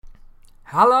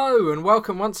Hello and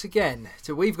welcome once again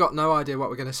to We've Got No Idea What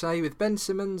We're Going to Say with Ben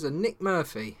Simmons and Nick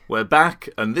Murphy. We're back,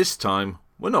 and this time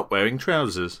we're not wearing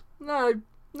trousers. No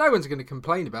one's going to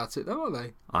complain about it though, are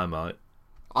they? I might.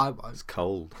 I won't. It's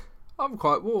cold. I'm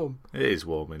quite warm. It is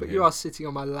warm in But here. you are sitting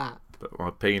on my lap. But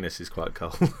my penis is quite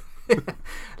cold.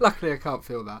 Luckily I can't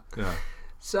feel that. Yeah.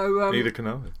 So, Neither can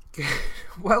I.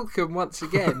 welcome once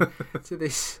again to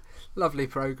this lovely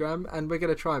programme, and we're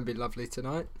going to try and be lovely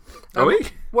tonight. Are we?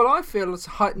 Well, I feel a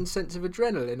heightened sense of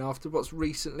adrenaline after what's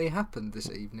recently happened this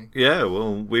evening. Yeah,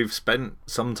 well, we've spent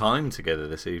some time together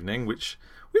this evening, which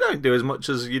we don't do as much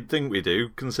as you'd think we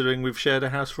do, considering we've shared a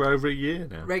house for over a year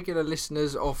now. Regular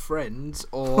listeners or friends,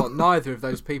 or neither of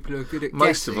those people who are good at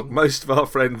guessing. Most of our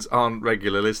friends aren't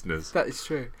regular listeners. That is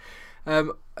true.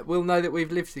 We'll know that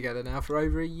we've lived together now for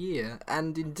over a year,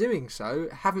 and in doing so,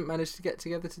 haven't managed to get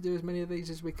together to do as many of these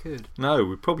as we could. No,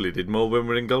 we probably did more when we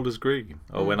were in Golders Green,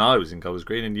 or when I was in Golders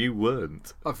Green and you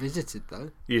weren't. I visited,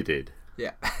 though. You did.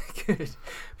 Yeah, good.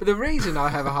 But the reason I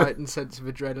have a heightened sense of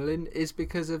adrenaline is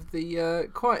because of the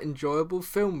quite enjoyable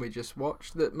film we just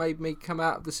watched that made me come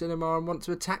out of the cinema and want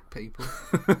to attack people.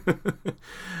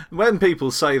 When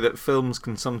people say that films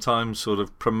can sometimes sort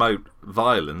of promote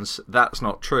violence, that's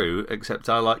not true, except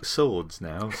I like swords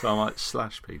now, so I might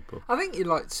slash people. I think you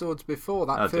liked swords before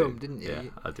that film, didn't you? Yeah,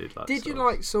 I did like Did swords. you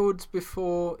like swords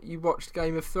before you watched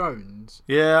Game of Thrones?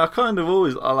 Yeah, I kind of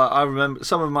always... I remember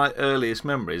some of my earliest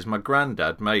memories. My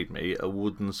granddad made me a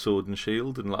wooden sword and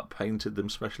shield and painted them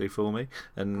specially for me.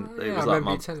 And I it was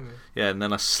remember you telling me. Yeah, and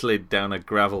then I slid down a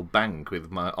gravel bank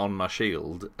with on my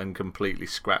shield and completely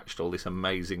scratched all this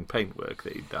amazing paintwork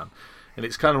that he'd done. And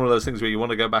it's kind of one of those things where you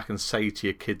want to go back and say to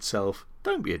your kid self,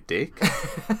 don't be a dick.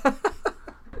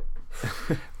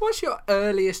 What's your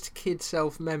earliest kid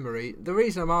self memory? The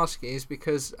reason I'm asking is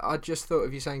because I just thought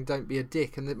of you saying don't be a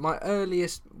dick, and that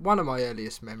one of my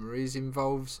earliest memories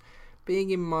involves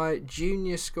being in my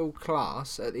junior school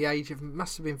class at the age of,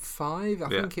 must have been 5, I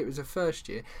think it was the first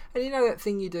year. And you know that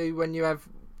thing you do when you have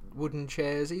wooden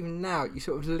chairs, even now you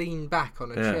sort of lean back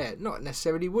on a chair, not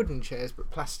necessarily wooden chairs but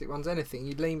plastic ones, anything,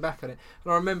 you'd lean back on it,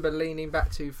 and I remember leaning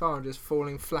back too far and just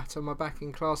falling flat on my back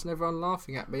in class and everyone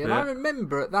laughing at me, and I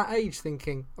remember at that age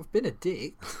thinking, I've been a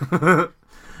dick.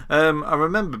 I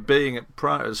remember being at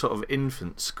sort of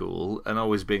infant school and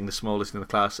always being the smallest in the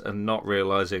class and not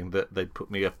realising that they'd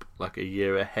put me up like a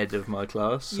year ahead of my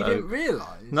class. You didn't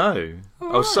realise? No.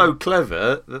 I was so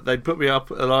clever that they'd put me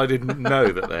up and I didn't know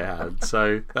that they had.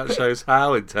 So that shows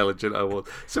how intelligent I was.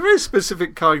 It's a very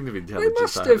specific kind of intelligence. They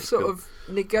must have sort of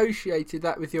negotiated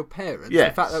that with your parents,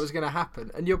 the fact that was going to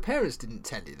happen, and your parents didn't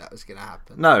tell you that was going to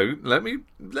happen. No, let me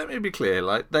be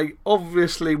clear, they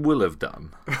obviously will have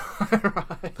done.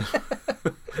 Right.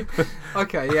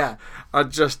 Okay, yeah. I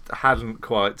just hadn't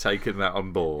quite taken that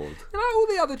on board. You know, all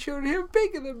the other children here are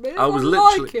bigger than me. I was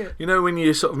literally like it. You know, when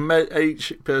you sort of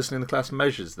each person in the class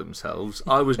measures themselves,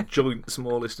 I was joint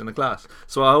smallest in the class,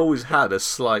 so I always had a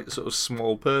slight sort of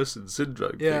small person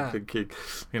syndrome. Thinking,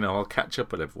 I'll catch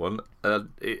up with everyone.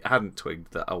 It hadn't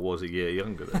twigged that I was a year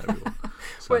younger than everyone.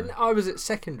 So. When I was at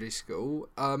secondary school,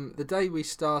 the day we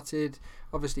started,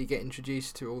 obviously you get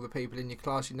introduced to all the people in your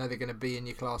class. You know they're going to be in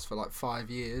your class for like 5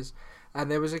 years. And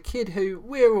there was a kid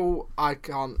who I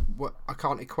can't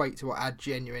equate to what our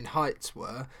genuine heights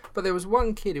were, but there was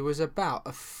one kid who was about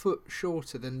a foot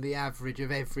shorter than the average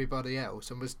of everybody else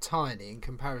and was tiny in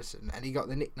comparison, and he got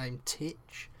the nickname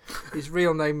Titch. His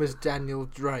real name was Daniel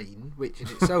Drain, which in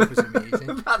itself was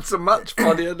amusing. That's a much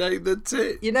funnier name than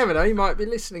Titch. You never know, he might be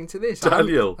listening to this.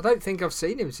 Daniel. I don't think I've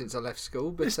seen him since I left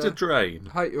school. But, Mr. Drain.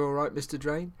 I hope you're all right, Mr.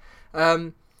 Drain.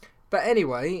 But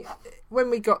anyway, when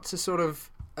we got to sort of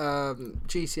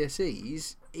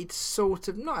GCSEs, it's sort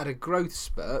of not had a growth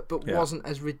spurt, but wasn't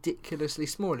as ridiculously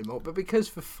small anymore. But because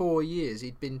for 4 years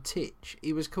he'd been Titch,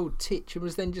 he was called Titch and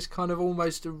was then just kind of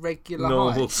almost a regular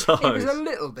normal height. size. He was a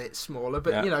little bit smaller,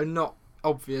 but not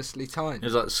obviously tiny. It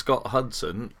was like Scott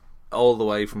Hudson, all the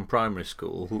way from primary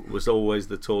school, who was always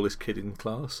the tallest kid in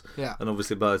class. Yeah. And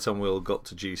obviously by the time we all got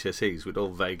to GCSEs, we'd all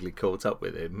vaguely caught up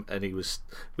with him, and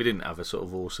we didn't have a sort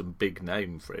of awesome big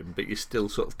name for him, but you still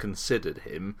sort of considered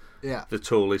him the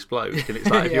tallest bloke. And it's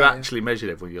like, if you actually measured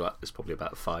everyone, you're like, there's probably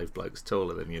about 5 blokes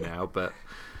taller than you now, but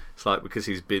it's like because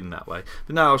he's been that way.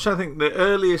 But now I was trying to think the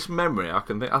earliest memory I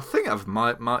can think. I think I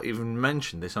might even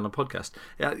mentioned this on a podcast.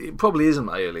 Yeah, it probably isn't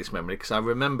my earliest memory because I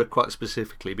remember quite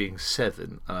specifically being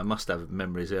 7, and I must have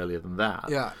memories earlier than that.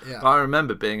 Yeah. But I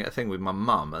remember being at a thing with my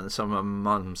mum and some of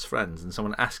my mum's friends, and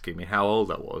someone asking me how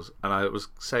old I was, and I was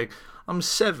saying I'm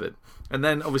 7. And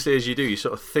then obviously, as you do, you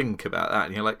sort of think about that,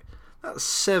 and you're like, that's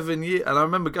 7 years. And I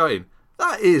remember going,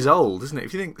 that is old, isn't it?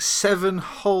 If you think 7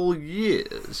 whole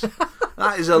years.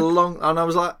 That is a long, and I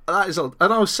was like, and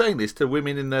I was saying this to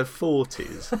women in their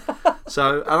 40s.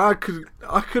 So, and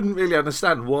I couldn't really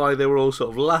understand why they were all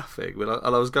sort of laughing. And I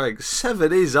was going,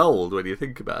 7 is old when you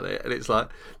think about it, and it's like,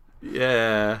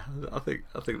 yeah, I think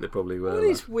they probably were. Well,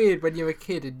 it's weird when you're a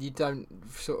kid and you don't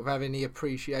sort of have any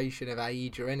appreciation of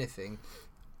age or anything.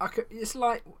 It's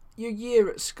like your year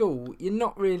at school, you're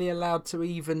not really allowed to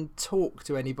even talk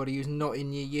to anybody who's not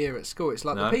in your year at school. It's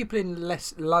like the people in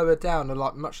lower down are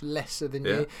like much lesser than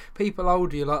you. People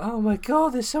older, you're like, oh my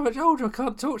God, they're so much older, I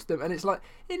can't talk to them. And it's like,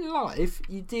 in life,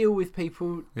 you deal with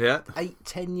people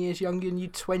 8-10 years younger than you,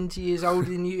 20 years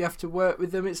older than you, you have to work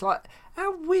with them. It's like,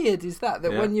 how weird is that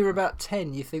when you're about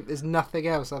 10, you think there's nothing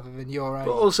else other than your age?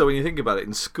 But also, when you think about it,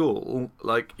 in school,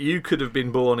 like, you could have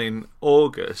been born in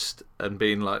August and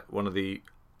been like one of the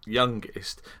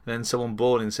youngest, and then someone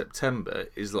born in September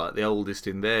is like the oldest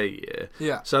in their year.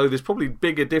 Yeah. So there's probably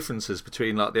bigger differences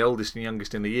between like the oldest and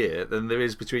youngest in the year than there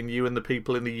is between you and the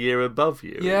people in the year above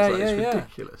you. It's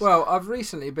ridiculous. Well, I've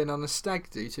recently been on a stag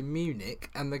do to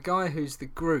Munich, and the guy who's the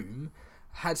groom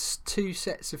had 2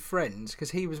 sets of friends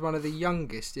because he was one of the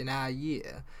youngest in our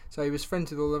year, so he was friends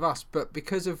with all of us. But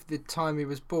because of the time he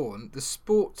was born, the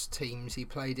sports teams he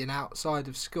played in outside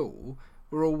of school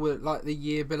were all like the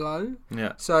year below.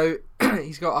 Yeah. So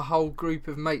he's got a whole group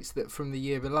of mates that from the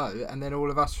year below, and then all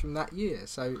of us from that year.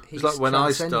 So he's it's like when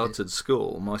I started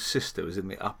school, my sister was in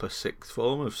the upper 6th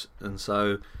form, and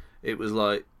so it was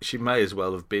like she may as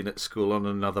well have been at school on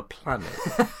another planet.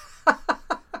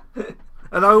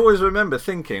 And I always remember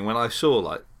thinking when I saw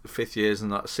like 5th years and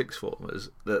like 6th formers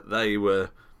that they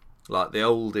were like the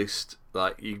oldest.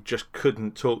 Like you just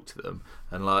couldn't talk to them,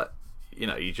 and like, you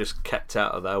know, you just kept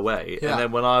out of their way. Yeah. And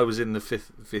then when I was in the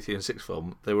 5th year and 6th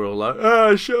form, they were all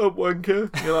like, shut up,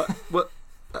 wanker. And you're like, what?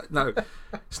 No,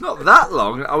 it's not that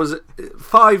long. I was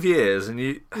 5 years, and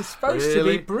you're supposed to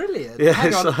be brilliant. Yeah,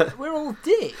 hang on, like, we're all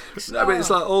dicks. No, but it's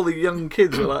like all the young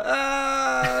kids were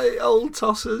like, old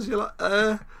tossers. You're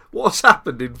like, what's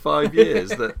happened in 5 years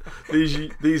that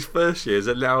these first years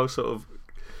are now sort of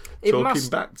talking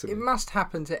back to me? It must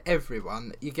happen to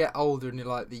everyone. You get older and you're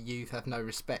like, the youth have no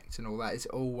respect and all that. It's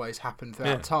always happened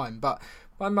throughout time. But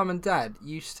my mum and dad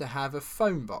used to have a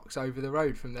phone box over the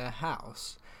road from their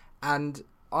house, and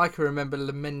I can remember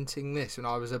lamenting this when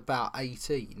I was about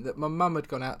 18, that my mum had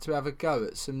gone out to have a go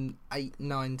at some 8,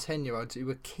 9, 10-year-olds who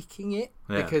were kicking it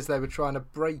because they were trying to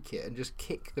break it and just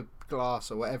kick the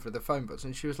glass or whatever of the phone box.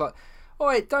 And she was like, oh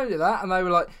wait, don't do that. And they were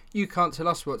like, you can't tell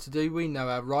us what to do, we know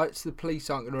our rights, the police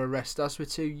aren't going to arrest us, we're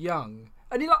too young.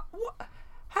 And you're like, what?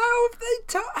 How do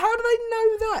they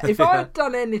know that? If I had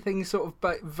done anything sort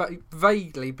of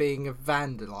vaguely being of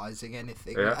vandalising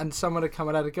anything, and someone had come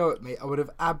and had a go at me, I would have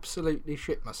absolutely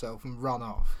shit myself and run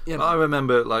off. You know? I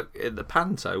remember, like, in the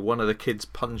panto, one of the kids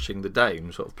punching the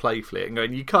dame sort of playfully and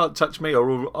going, you can't touch me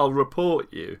or I'll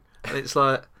report you. And it's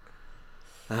like...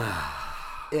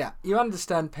 Yeah, you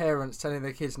understand parents telling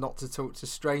their kids not to talk to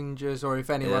strangers, or if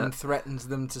anyone threatens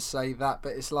them to say that,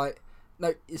 but it's like...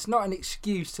 No, it's not an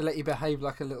excuse to let you behave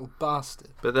like a little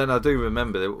bastard. But then I do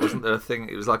remember there wasn't there a thing.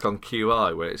 It was like on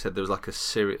QI where it said there was like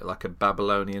like a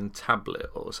Babylonian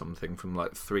tablet or something from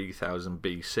like 3000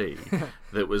 BC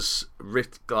that was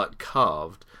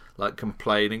carved, like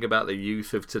complaining about the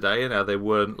youth of today and how they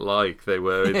weren't like they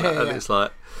were. And it's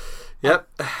like. Yep.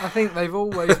 I think they've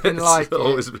always been like it.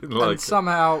 Always been like and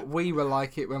somehow we were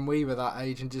like it when we were that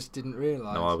age and just didn't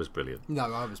realise. No, I was brilliant.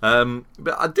 No, I was brilliant.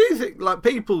 But I do think like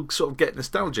people sort of get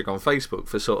nostalgic on Facebook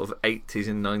for sort of 80s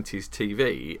and 90s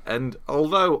TV, and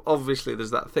although obviously there's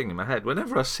that thing in my head,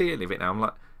 whenever I see any of it now, I'm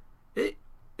like,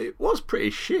 it was pretty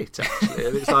shit actually.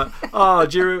 And it's like,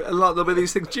 there'll be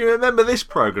these things. Do you remember this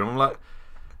programme? I'm like,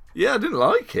 yeah, I didn't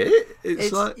like it. It's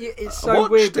so I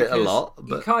watched weird it a lot,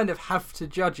 but you kind of have to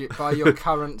judge it by your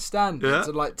current standards.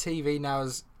 And like TV now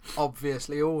is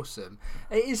obviously awesome.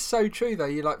 It is so true though.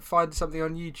 You like find something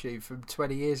on YouTube from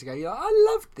 20 years ago. You're like, I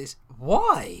loved this.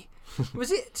 Why?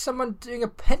 Was it someone doing a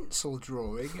pencil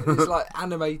drawing? And it's like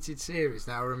animated series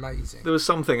now are amazing. There was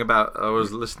something about, I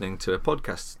was listening to a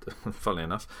podcast, funnily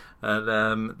enough,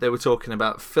 and they were talking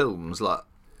about films like.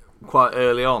 Quite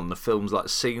early on, the film's like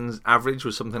scenes average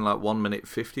was something like 1 minute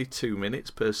 50, 2 minutes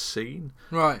per scene.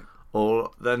 Right. Or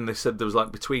then they said there was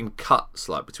like between cuts,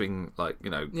 like between like,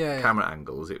 you know, camera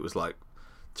angles, it was like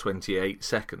 28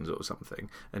 seconds or something.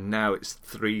 And now it's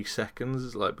 3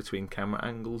 seconds, like between camera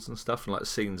angles and stuff. And like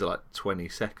scenes are like 20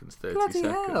 seconds, 30 Bloody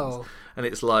seconds. Hell. And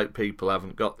it's like people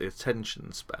haven't got the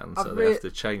attention span, so they have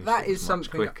to change that things is much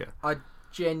something quicker.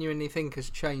 genuinely think has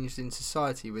changed in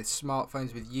society with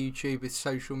smartphones, with YouTube, with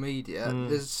social media.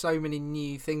 There's so many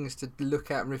new things to look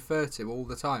at and refer to all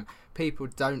the time. People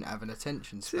don't have an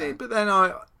attention span. See, but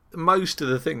then most of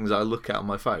the things I look at on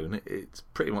my phone, it's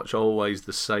pretty much always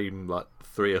the same, like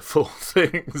 3 or 4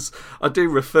 things. I do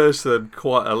refer to them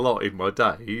quite a lot in my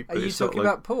day. Are you talking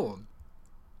about porn?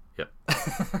 Yep.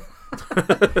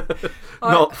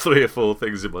 Not 3 or 4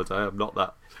 things in my day. I'm not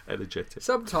that energetic.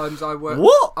 Sometimes I work.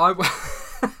 What?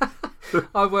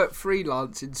 I work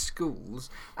freelance in schools,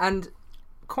 and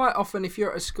quite often, if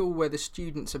you're at a school where the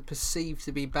students are perceived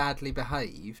to be badly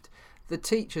behaved, the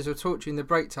teachers will talk to you in the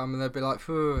break time, and they'll be like,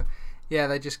 "Yeah,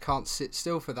 they just can't sit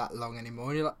still for that long anymore."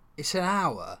 And you're like, "It's an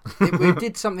hour. We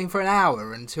did something for an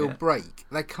hour until break.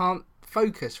 They can't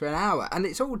focus for an hour, and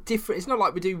it's all different. It's not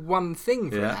like we do one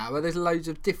thing for an hour. There's loads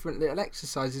of different little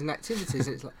exercises and activities.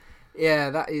 It's like, yeah,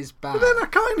 that is bad." But then I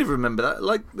kind of remember that,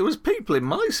 like, there was people in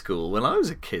my school when I was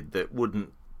a kid that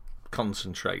wouldn't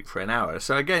concentrate for an hour.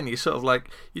 So again, you sort of like,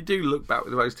 you do look back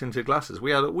with rose tinted glasses.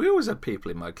 We always had people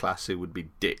in my class who would be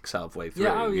dicks halfway through.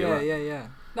 Yeah.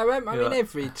 No, I mean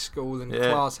every school and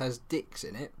class has dicks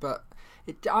in it, but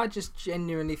I just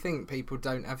genuinely think people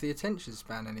don't have the attention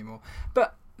span anymore.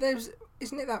 But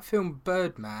isn't it that film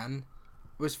Birdman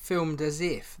was filmed as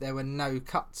if there were no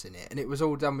cuts in it, and it was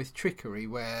all done with trickery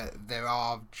where there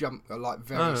are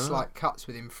very slight cuts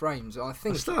within frames. I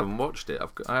still haven't watched it.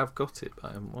 I have got it,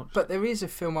 but I haven't watched it. But there is a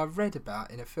film I've read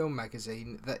about in a film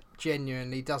magazine that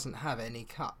genuinely doesn't have any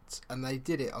cuts, and they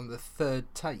did it on the 3rd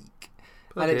take.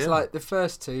 And it's like the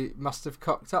first 2 must have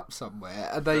cocked up somewhere,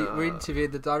 and they were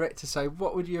interviewing the director saying,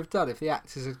 what would you have done if the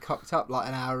actors had cocked up like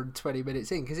an hour and 20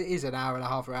 minutes in? Because it is an hour and a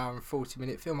half or hour and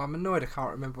 40-minute film. I'm annoyed I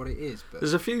can't remember what it is. But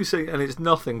there's a few scenes, and it's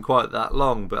nothing quite that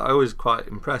long, but I was quite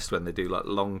impressed when they do like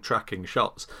long tracking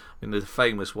shots. I mean, the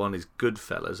famous one is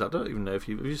Goodfellas. I don't even know if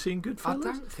have you seen Goodfellas?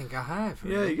 I don't think I have.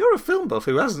 Really. Yeah, you're a film buff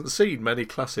who hasn't seen many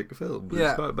classic films. Yeah.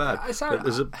 It's quite bad.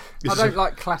 I don't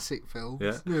like classic films.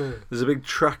 Yeah. There's a big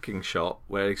tracking shot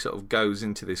where he sort of goes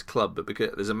into this club, but because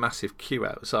there's a massive queue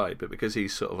outside, but because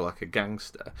he's sort of like a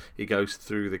gangster, he goes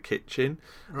through the kitchen.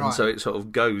 Right. And so it sort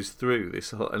of goes through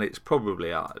this, and it's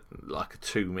probably like a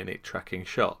 2-minute tracking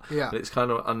shot. Yeah. And it's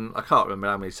kind of, and I can't remember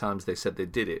how many times they said they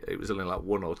did it. It was only like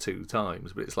 1 or 2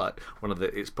 times, but it's like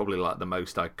it's probably like the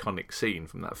most iconic scene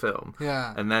from that film.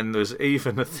 Yeah. And then there's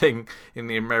even a thing in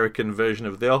the American version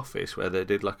of The Office where they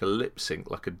did like a lip sync,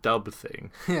 like a dub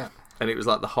thing. Yeah. And it was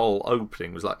like the whole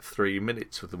opening was like 3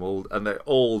 minutes with them all, and they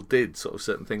all did sort of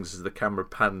certain things as the camera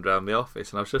panned around the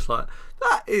office, and I was just like,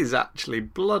 that is actually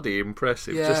bloody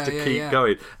impressive, just to keep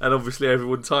going. And obviously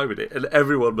everyone timing it, and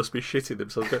everyone must be shitting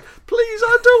themselves going, please,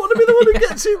 I don't want to be the one who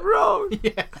gets it wrong.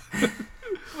 Yeah.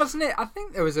 Wasn't it? I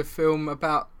think there was a film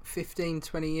about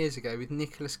 15-20 years ago with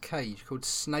Nicolas Cage called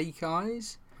Snake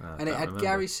Eyes. And it had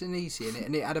Gary Sinise in it,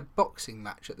 and it had a boxing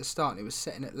match at the start, and it was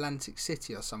set in Atlantic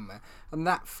City or somewhere, and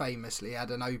that famously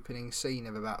had an opening scene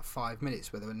of about 5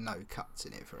 minutes where there were no cuts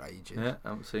in it for ages. Yeah, I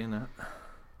haven't seen that.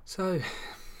 So,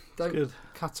 don't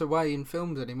cut away in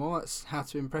films anymore. That's how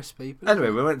to impress people.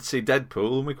 Anyway, we went to see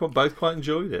Deadpool, and we both quite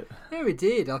enjoyed it. Yeah, we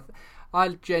did. I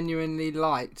genuinely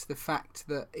liked the fact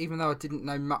that even though I didn't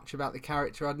know much about the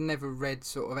character, I'd never read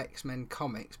sort of X-Men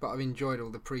comics, but I've enjoyed all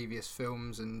the previous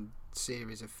films and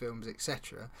series of films,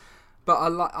 etc. But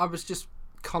I was just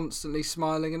constantly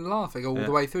smiling and laughing all the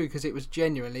way through, because it was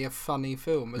genuinely a funny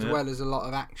film, as well as a lot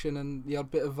of action and the odd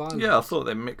bit of violence. Yeah, I thought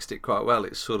they mixed it quite well.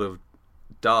 It's sort of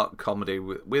dark comedy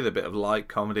with a bit of light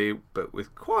comedy, but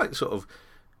with quite sort of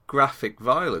graphic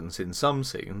violence in some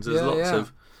scenes. There's lots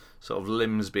of sort of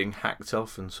limbs being hacked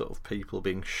off and sort of people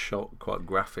being shot quite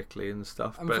graphically and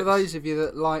stuff. And for those of you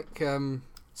that like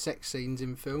sex scenes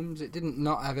in films, it didn't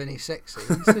not have any sex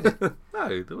scenes, did it?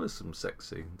 No, there was some sex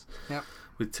scenes. Yep.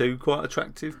 With 2 quite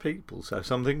attractive people, so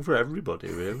something for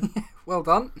everybody, really. Well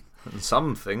done. And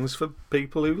some things for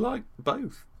people who like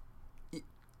both.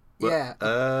 Yeah.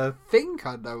 I think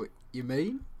I know what you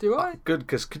mean. Do I? Good,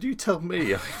 because could you tell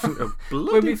me? I haven't a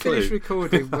bloody when we finish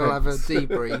recording, we'll have a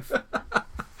debrief.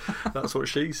 That's what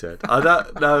she said. I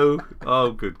don't know.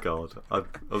 Oh, good God. I've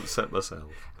upset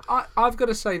myself. I've got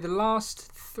to say, the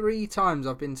last 3 times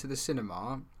I've been to the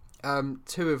cinema,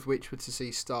 2 of which were to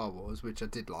see Star Wars, which I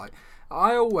did like.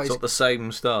 I always... It's not the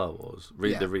same Star Wars.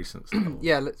 Read the recent Star Wars.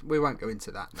 Yeah, we won't go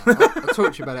into that now. I'll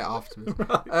talk to you about it afterwards.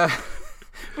 Right.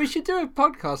 We should do a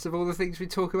podcast of all the things we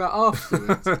talk about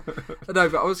afterwards. No,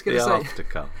 but I was going to say...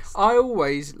 Aftercast. I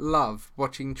always love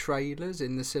watching trailers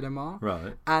in the cinema.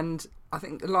 Right. And I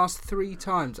think the last 3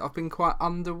 times I've been quite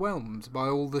underwhelmed by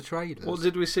all the trailers. What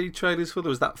did we see trailers for? There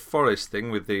was that forest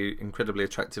thing with the incredibly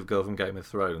attractive girl from Game of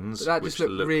Thrones, but that just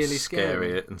looked really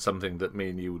scary and something that me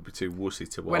and you would be too wussy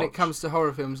to watch. When it comes to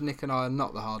horror films, Nick and I are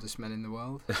not the hardest men in the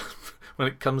world. When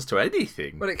it comes to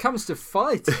anything. When it comes to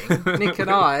fighting, Nick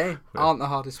and I aren't the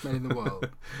hardest men in the world.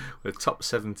 We're top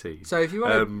 17. So if you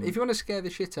want to scare the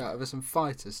shit out of us and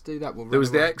fight us, do that. There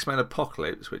was the X-Men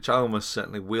Apocalypse, which I almost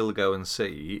certainly will go and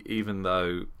see, even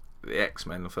though the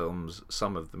X-Men films,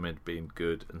 some of them had been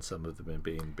good and some of them had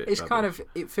been a bit It's rubbish. kind of,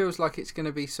 it feels like it's going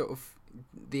to be sort of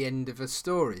the end of a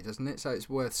story, doesn't it? So it's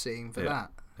worth seeing for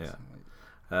that. Yeah.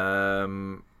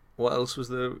 So. What else was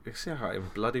there? See, I can't even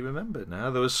bloody remember now.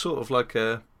 There was sort of like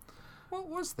a... What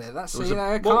was there?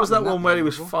 What was that one where he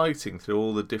was fighting through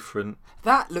all the different...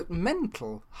 That looked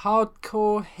mental.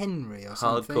 Hardcore Henry or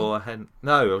something.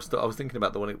 No, I was thinking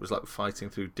about the one it was like fighting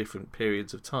through different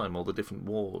periods of time, all the different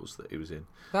wars that he was in.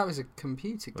 That was a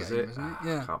computer game, wasn't it?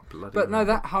 Yeah. I can't bloody But remember. No,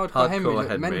 that Hardcore Henry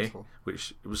looked mental.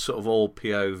 Which was sort of all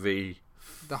POV.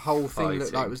 The whole thing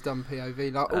looked like it was done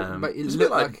POV. Like, it was a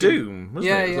bit like Doom,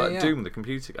 wasn't it? It was like Doom, the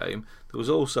computer game. There was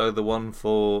also the one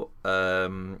for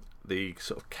the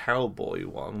sort of cowboy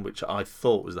one, which I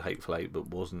thought was the Hateful Eight, but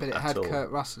wasn't at all. But it had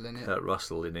Kurt Russell in it. Kurt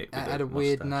Russell in it. It had a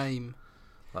weird name.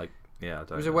 Like, yeah, I don't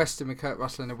know. It was a Western with Kurt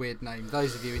Russell and a weird name.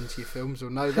 Those of you into your films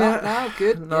will know that now.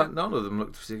 Good. None of them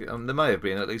looked particularly... there may have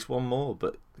been at least one more,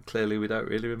 but clearly we don't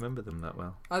really remember them that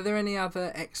well. Are there any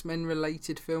other X-Men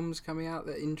related films coming out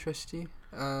that interest you?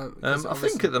 I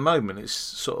think at the moment it's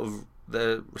sort of...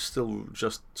 They're still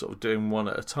just sort of doing one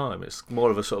at a time. It's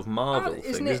more of a sort of Marvel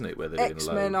thing, isn't it? Where they're doing loads.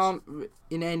 X-Men aren't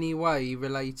in any way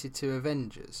related to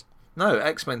Avengers. No,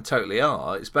 X-Men totally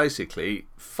are. It's basically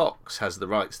Fox has the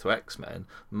rights to X-Men.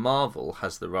 Marvel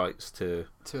has the rights to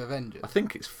Avengers. I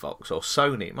think it's Fox or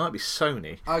Sony. It might be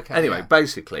Sony. Okay. Anyway,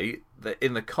 basically,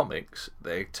 in the comics,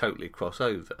 they totally cross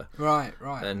over. Right.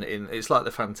 And it's like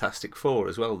the Fantastic Four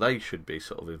as well. They should be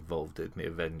sort of involved in the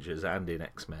Avengers and in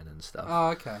X-Men and stuff. Oh,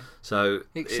 okay. So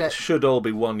it should all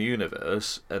be one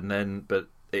universe, but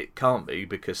it can't be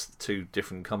because 2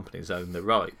 different companies own the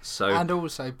rights. And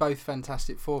also, both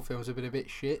Fantastic Four films have been a bit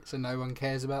shit, so no one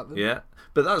cares about them. Yeah,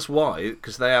 but that's why,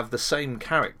 because they have the same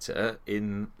character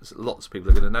in... Lots of people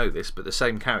are going to know this, but the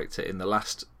same character in the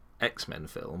last X-Men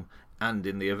film and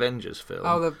in the Avengers film.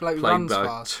 Oh, the bloke played runs by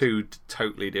fast. 2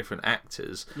 totally different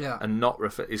actors. Yeah. And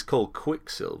is called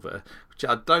Quicksilver, which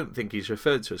I don't think he's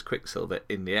referred to as Quicksilver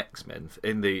in the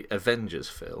in the Avengers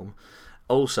film.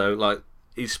 Also, like...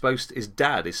 his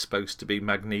dad is supposed to be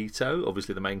Magneto,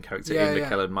 obviously the main character, Ian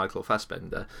McKellen and Michael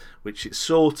Fassbender, which it's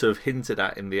sort of hinted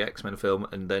at in the X-Men film,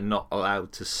 and they're not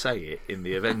allowed to say it in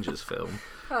the Avengers film.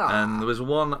 And there was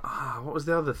one... what was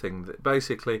the other thing? That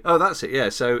basically... Oh, that's it, yeah.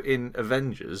 So in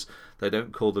Avengers, they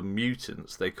don't call them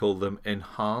mutants, they call them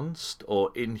enhanced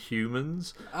or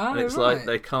inhumans. Oh, and it's like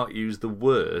they can't use the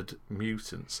word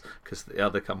mutants because the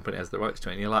other company has the rights to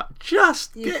it. And you're like,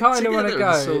 you kind of want to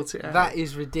go, sort it out. That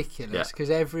is ridiculous, because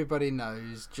everybody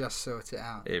knows, just sort it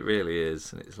out. It really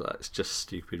is, and it's just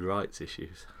stupid rights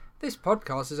issues. This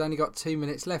podcast has only got 2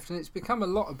 minutes left, and it's become a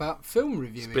lot about film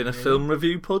reviewing. It's been a film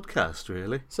review podcast,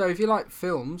 really. So if you like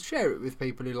films, share it with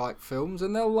people who like films,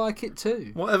 and they'll like it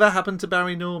too. Whatever happened to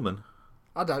Barry Norman?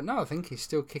 I don't know. I think he's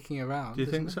still kicking around. Do you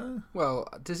think so? Well,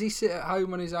 does he sit at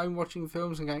home on his own watching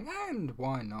films and going, and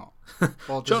why not?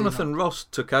 Jonathan Ross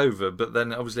took over, but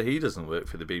then obviously he doesn't work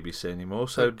for the BBC anymore.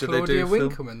 So do they do Claudia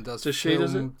Winkleman does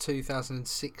film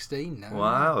 2016 now.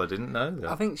 Wow, I didn't know that.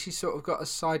 I think she's sort of got a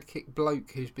sidekick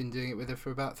bloke who's been doing it with her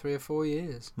for about 3 or 4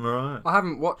 years. Right. I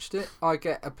haven't watched it. I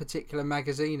get a particular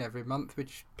magazine every month,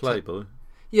 which... Playboy.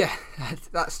 Yeah,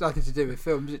 that's nothing to do with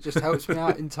films. It just helps me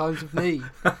out in times of need.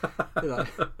 There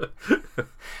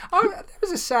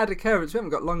was a sad occurrence. We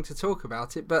haven't got long to talk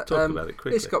about it, but talk about it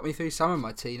quickly. This got me through some of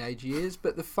my teenage years.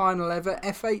 But the final ever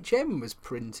FHM was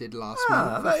printed last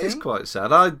month. That is quite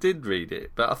sad. I did read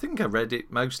it, but I think I read it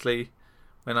mostly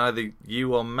when either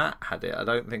you or Matt had it. I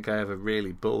don't think I ever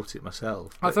really bought it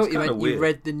myself. I thought you meant you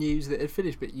read the news that had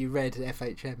finished, but you read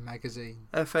FHM magazine.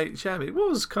 FHM, it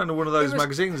was kind of one of those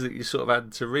magazines that you sort of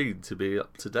had to read to be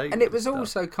up to date. And it was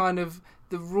also kind of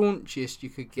the raunchiest you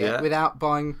could get without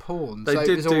buying porn. They so did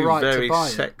it was all right very to buy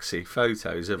sexy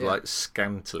photos of like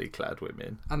scantily clad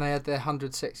women. And they had their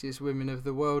 100 sexiest women of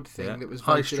the world thing that was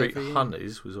High Street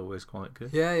Honeys was always quite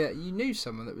good. Yeah. You knew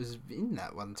someone that was in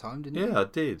that one time, didn't you? Yeah, I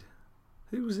did.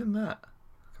 Who was in that?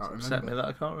 Can't remember. Sent me that,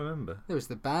 I can't remember. There was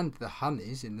the band The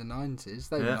Honeys in the 90s.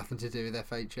 They had nothing to do with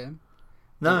FHM.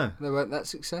 No. They weren't that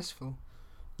successful.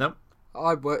 Nope.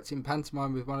 I worked in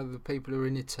pantomime with one of the people who were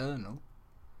in Eternal.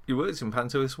 You worked in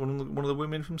panto with one of the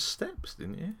women from Steps,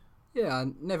 didn't you? Yeah, I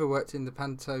never worked in the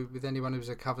panto with anyone who was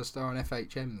a cover star on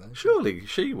FHM, though. Surely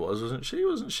she wasn't she?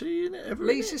 Wasn't she in it ever?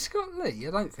 Lisa Scott Lee?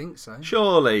 I don't think so.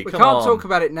 Surely, we can't talk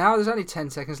about it now. There's only 10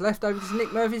 seconds left. Over to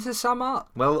Nick Murphy to sum up.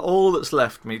 Well, all that's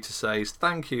left me to say is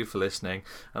thank you for listening,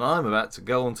 and I'm about to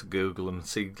go onto Google and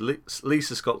see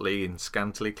Lisa Scott Lee in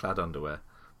scantily clad underwear.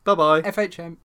 Bye-bye. FHM.